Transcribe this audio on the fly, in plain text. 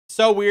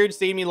So weird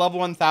seeing me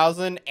level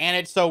 1000, and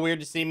it's so weird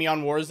to see me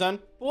on Warzone.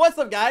 But what's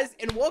up, guys,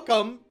 and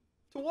welcome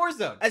to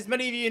Warzone. As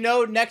many of you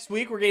know, next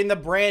week we're getting the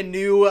brand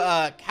new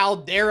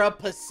Caldera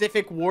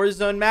Pacific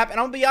Warzone map, and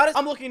I'll be honest,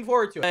 I'm looking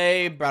forward to it.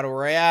 Hey, Battle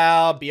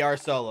Royale, BR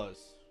solos.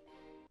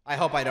 I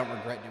hope I don't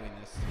regret doing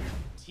this.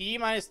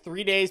 T-minus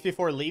 3 days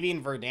before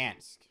leaving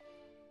Verdansk.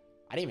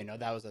 I didn't even know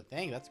that was a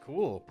thing. That's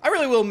cool. I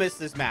really will miss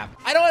this map.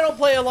 I know I don't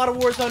play a lot of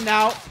Warzone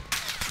now.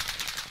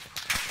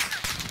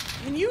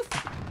 Can you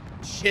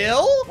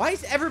chill? Why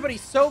is everybody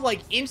so like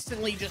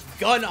instantly just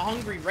gun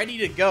hungry, ready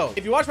to go?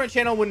 If you watch my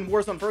channel when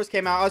Warzone first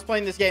came out, I was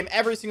playing this game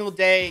every single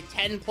day,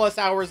 10+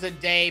 hours a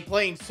day,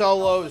 playing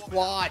solos,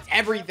 squads,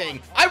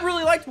 everything. I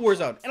really liked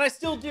Warzone, and I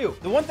still do.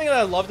 The one thing that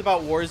I loved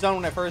about Warzone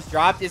when I first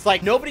dropped is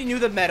like nobody knew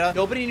the meta,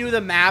 nobody knew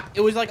the map.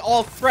 It was like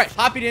all fresh.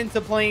 Hopping into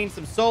playing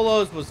some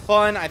solos was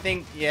fun. I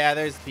think, yeah,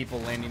 there's people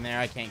landing there.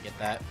 I can't get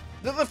that.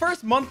 The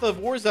first month of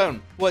Warzone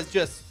was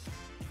just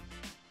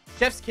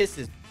chef's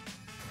kisses.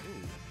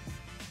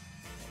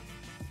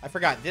 I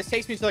forgot. This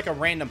takes me to like a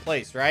random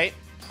place, right?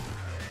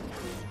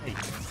 Hey.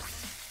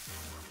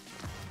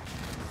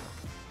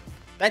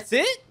 That's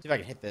it? See if I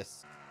can hit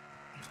this.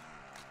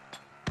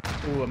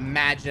 Ooh,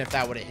 imagine if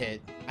that would have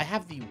hit. I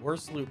have the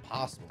worst loot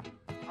possible.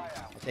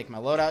 I'll take my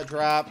loadout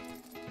drop.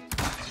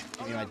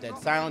 Give me my dead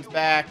silence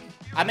back.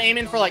 I'm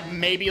aiming for like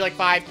maybe like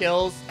 5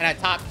 kills and at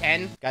top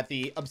 10. Got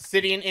the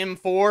Obsidian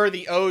M4,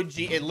 the OG.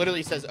 It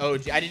literally says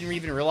OG. I didn't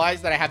even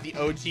realize that I have the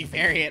OG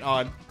variant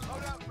on.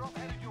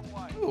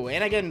 Ooh,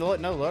 and I get no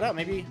loadout,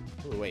 maybe?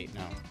 Ooh, wait,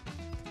 no.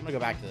 I'm gonna go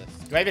back to this.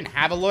 Do I even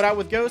have a loadout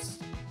with ghosts?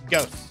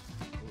 Ghosts.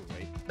 Ooh,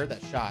 wait. Heard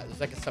that shot. It's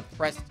like a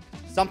suppressed,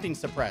 something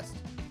suppressed.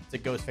 It's a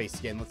ghost face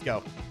skin. Let's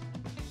go.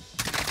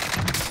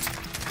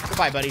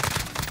 Goodbye, buddy.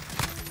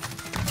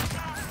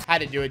 Had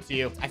to do it to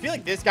you. I feel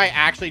like this guy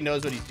actually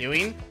knows what he's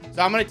doing,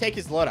 so I'm gonna take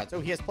his loadouts.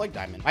 Oh, he has Plague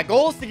Diamond. My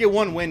goal is to get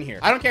 1 win here.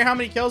 I don't care how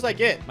many kills I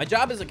get. My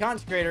job as a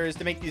content creator is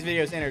to make these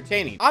videos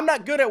entertaining. I'm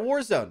not good at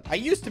Warzone. I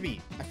used to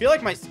be. I feel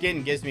like my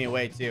skin gives me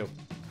away, too.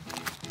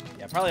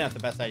 Yeah, probably not the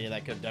best idea that I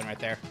could have done right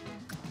there.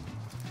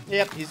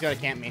 Yep, he's gonna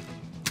camp me.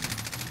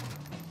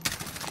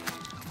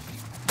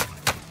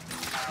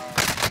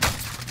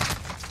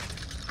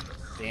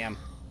 Damn.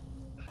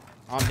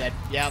 I'm dead.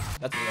 Yep,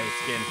 that's a low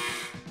skin.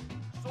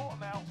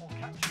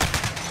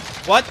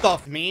 What the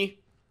f me?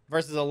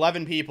 Versus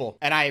 11 people,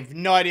 and I have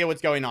no idea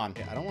what's going on.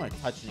 Okay, I don't want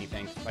to touch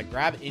anything. If I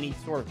grab any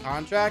sort of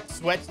contract,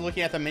 Sweat's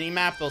looking at the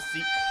mini-map, they'll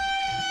see...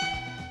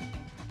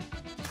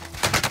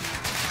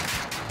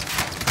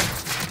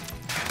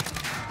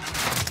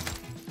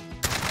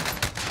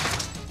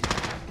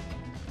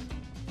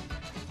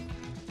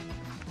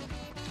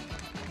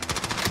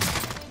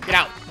 Get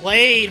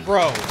outplayed,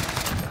 bro.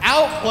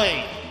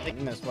 Outplayed.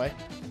 Taking this way.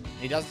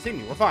 He doesn't see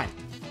me. We're fine.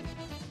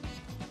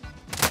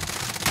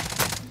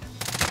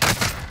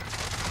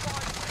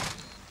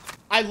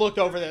 I looked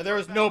over there. There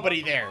was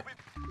nobody there.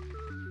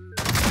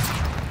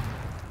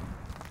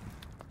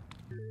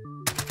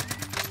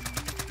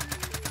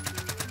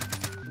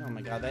 Oh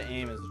my god, that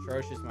aim is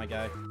atrocious, my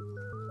guy.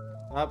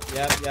 Yep.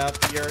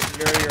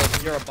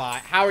 You're a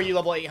bot. How are you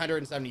level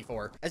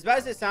 874? As bad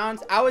as it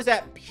sounds, I was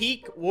at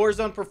peak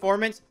Warzone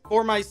performance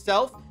for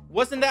myself.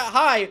 Wasn't that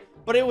high,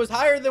 but it was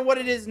higher than what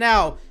it is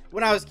now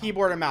when I was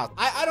keyboard and mouse.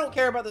 I don't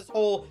care about this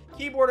whole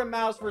keyboard and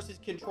mouse versus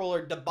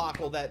controller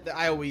debacle that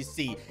I always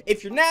see.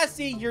 If you're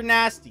nasty, you're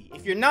nasty.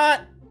 If you're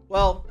not,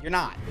 well, you're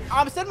not.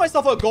 I'm setting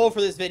myself a goal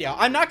for this video.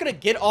 I'm not gonna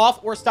get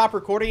off or stop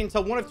recording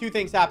until one of 2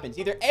 things happens.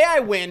 Either A, I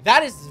win,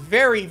 that is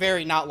very,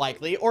 very not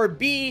likely, or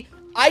B,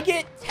 I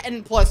get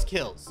 10+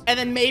 kills. And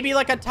then maybe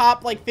like a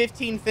top like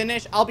 15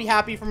 finish. I'll be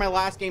happy for my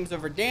last games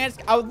of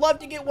Verdansk. I would love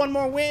to get 1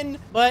 more win,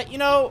 but you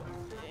know,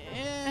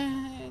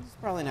 it's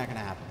probably not gonna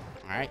happen.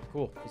 All right,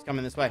 cool. He's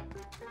coming this way.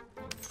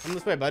 Come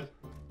this way, bud.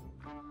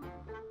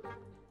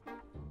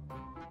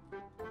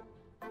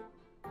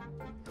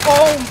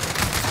 Oh!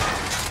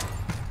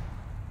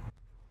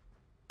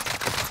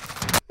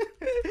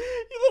 You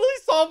literally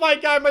saw my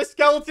guy, my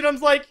skeleton. I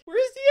was like, where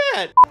is he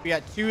at? We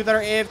got 2 that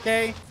are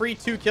AFK. Free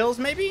 2 kills,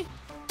 maybe?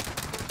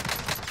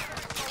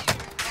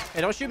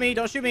 Hey, don't shoot me.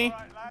 Don't shoot me.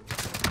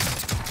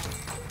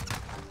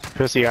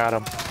 Pussy got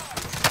him.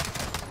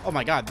 Oh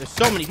my god, there's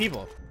so many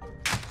people.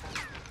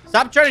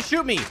 Stop trying to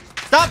shoot me.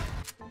 Stop.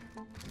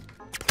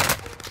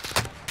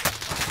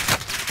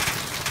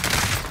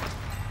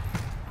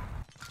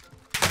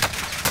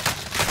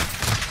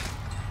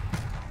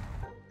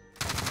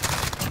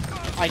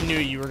 I knew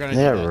you were gonna do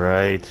that. Yeah,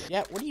 right.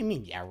 Yeah, what do you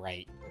mean, yeah,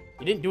 right?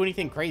 You didn't do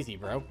anything crazy,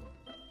 bro.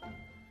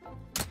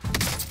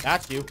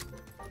 Got you.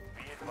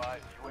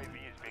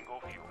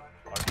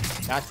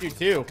 Got you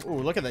too. Ooh,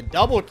 look at the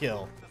double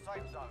kill.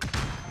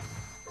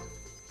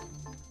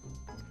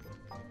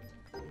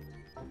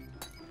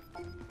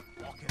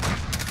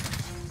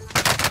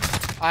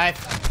 I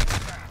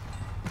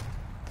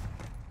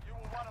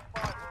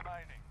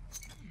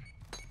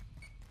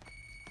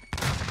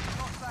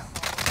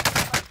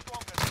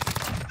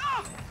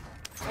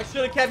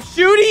should have kept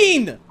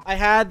shooting. I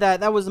had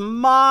that. That was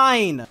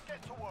mine.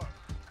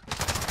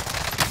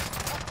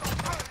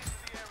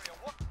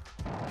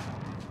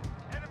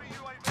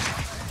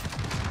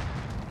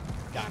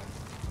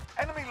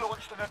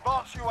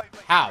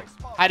 How?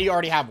 How do you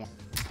already have one?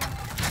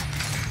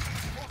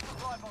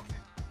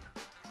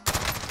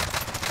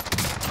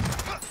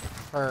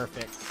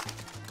 Perfect.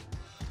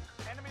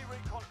 Enemy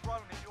recon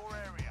drone in your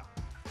area.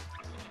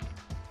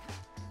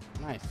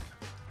 Nice.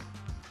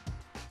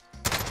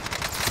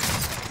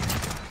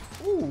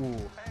 Ooh.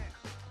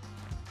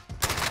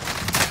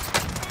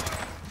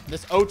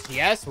 This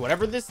OTS,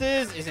 whatever this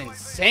is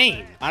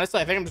insane. Honestly,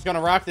 I think I'm just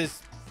gonna rock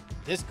this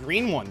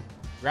green one.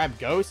 Grab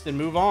Ghost and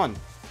move on.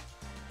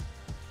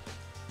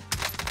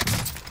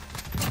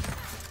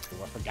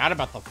 Ooh, I forgot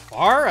about the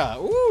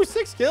Farah. Ooh,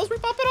 6 kills. We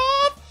pop it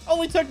off.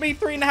 Only took me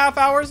 3.5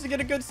 hours to get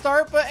a good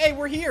start, but hey,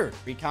 we're here.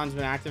 Recon's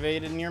been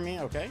activated near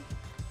me. Okay.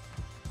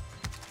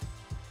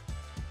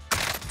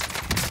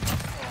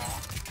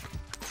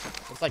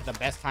 It's like the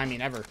best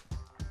timing ever.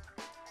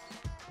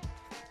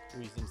 Ooh,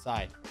 he's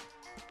inside.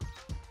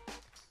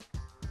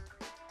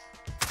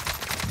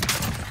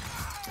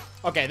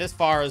 Okay, this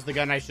far is the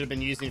gun I should have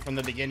been using from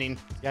the beginning.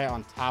 This guy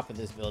on top of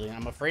this building.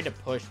 I'm afraid to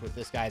push with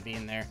this guy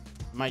being there.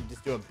 I might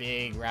just do a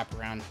big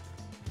wraparound.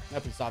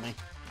 Nope, he saw me.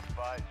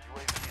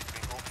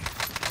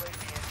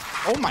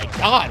 Oh my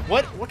god,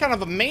 what kind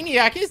of a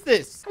maniac is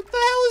this? What the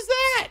hell is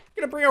that?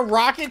 Gonna bring a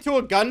rocket to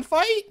a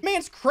gunfight?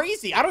 Man's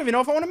crazy. I don't even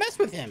know if I want to mess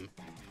with him.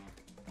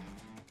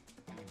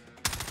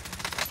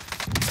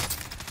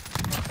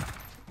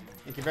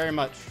 Thank you very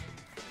much.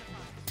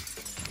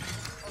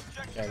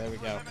 Okay, there we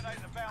go.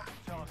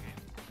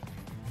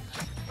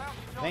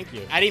 Thank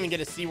you. I didn't even get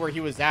to see where he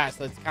was at,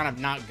 so that's kind of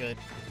not good.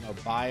 No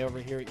buy over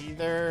here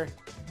either.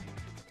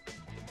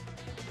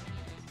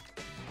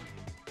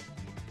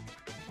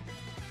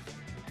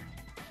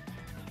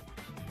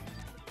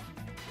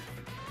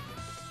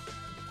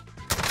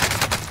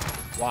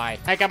 Why?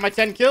 I got my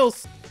 10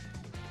 kills.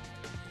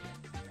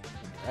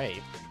 All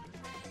right.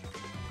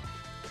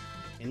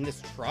 In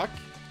this truck?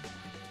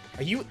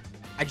 Are you?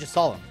 I just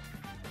saw him.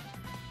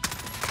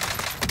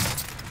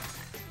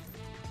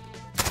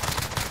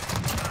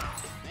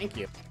 Thank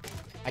you.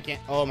 I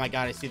can't. Oh my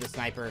god, I see the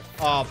sniper.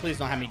 Oh, please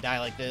don't have me die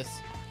like this.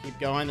 Keep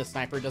going. The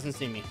sniper doesn't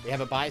see me. We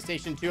have a buy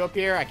station 2 up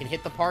here. I can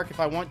hit the park if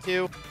I want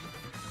to.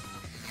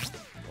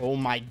 Oh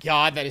my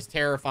god, that is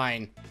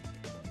terrifying.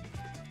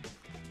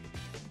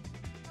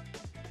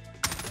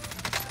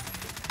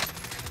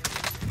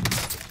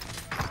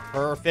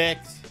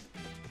 Perfect.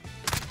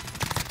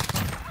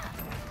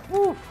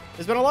 Woo.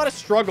 There's been a lot of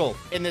struggle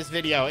in this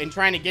video in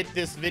trying to get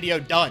this video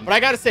done. But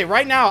I gotta say,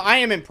 right now, I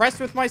am impressed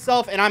with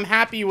myself and I'm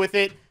happy with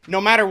it no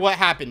matter what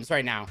happens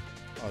right now.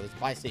 Oh, there's a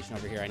buy station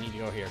over here. I need to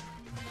go here.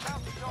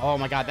 Oh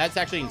my god, that's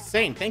actually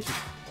insane. Thank you.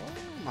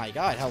 Oh my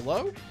god,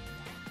 hello?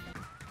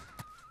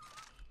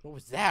 What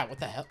was that? What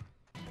the hell?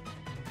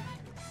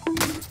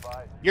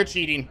 You're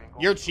cheating.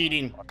 You're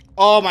cheating.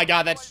 Oh my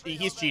god,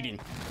 he's cheating.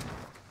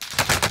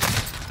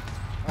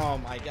 Oh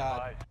my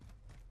god.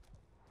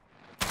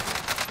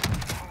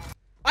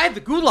 I have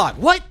the gulag.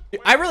 What?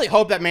 I really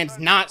hope that man's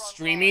not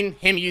streaming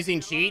him using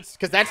cheats,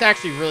 because that's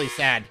actually really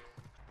sad.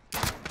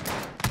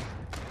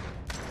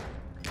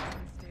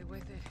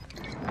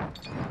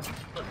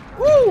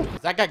 Woo!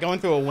 Is that guy going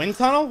through a wind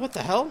tunnel? What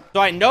the hell? So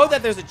I know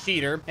that there's a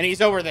cheater, and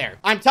he's over there.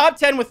 I'm top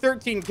 10 with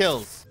 13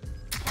 kills.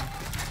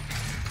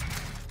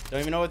 Don't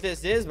even know what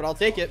this is, but I'll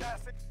take it.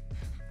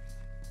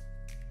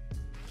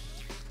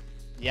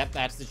 Yep,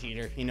 that's the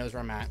cheater. He knows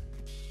where I'm at.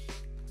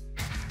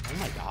 Oh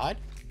my god.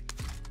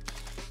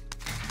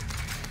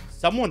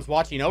 Someone's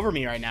watching over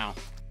me right now.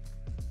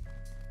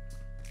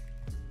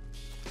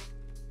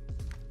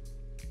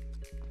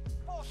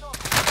 Here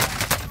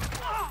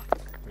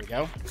we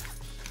go.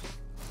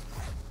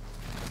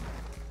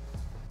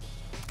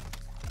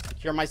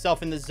 Secure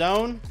myself in the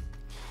zone.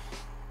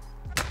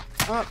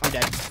 Oh, I'm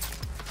dead.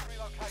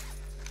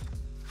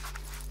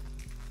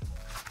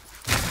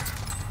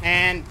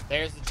 And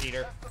there's the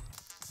cheater.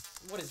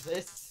 What is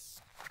this?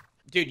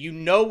 Dude, you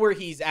know where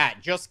he's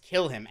at. Just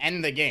kill him.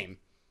 End the game.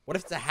 What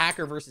if it's a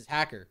hacker versus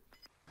hacker?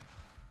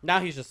 Now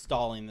he's just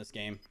stalling this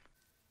game.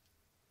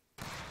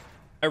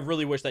 I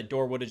really wish that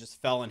door would have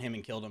just fell on him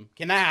and killed him.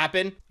 Can that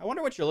happen? I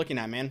wonder what you're looking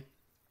at, man.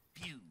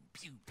 Pew,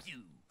 pew,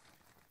 pew.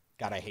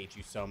 God, I hate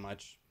you so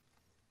much.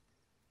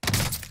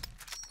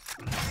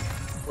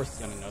 Of course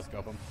he's gonna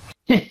no-scope him.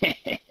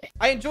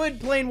 I enjoyed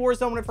playing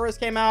Warzone when it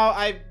first came out.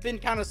 I've been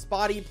kind of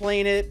spotty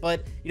playing it,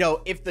 but, you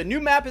know, if the new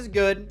map is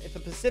good, if the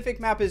Pacific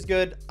map is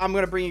good, I'm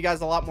going to bring you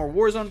guys a lot more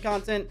Warzone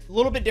content. A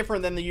little bit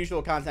different than the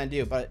usual content I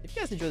do, but if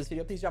you guys enjoyed this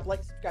video, please drop a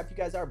like, subscribe if you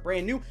guys are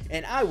brand new,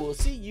 and I will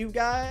see you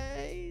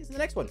guys in the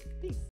next one. Peace.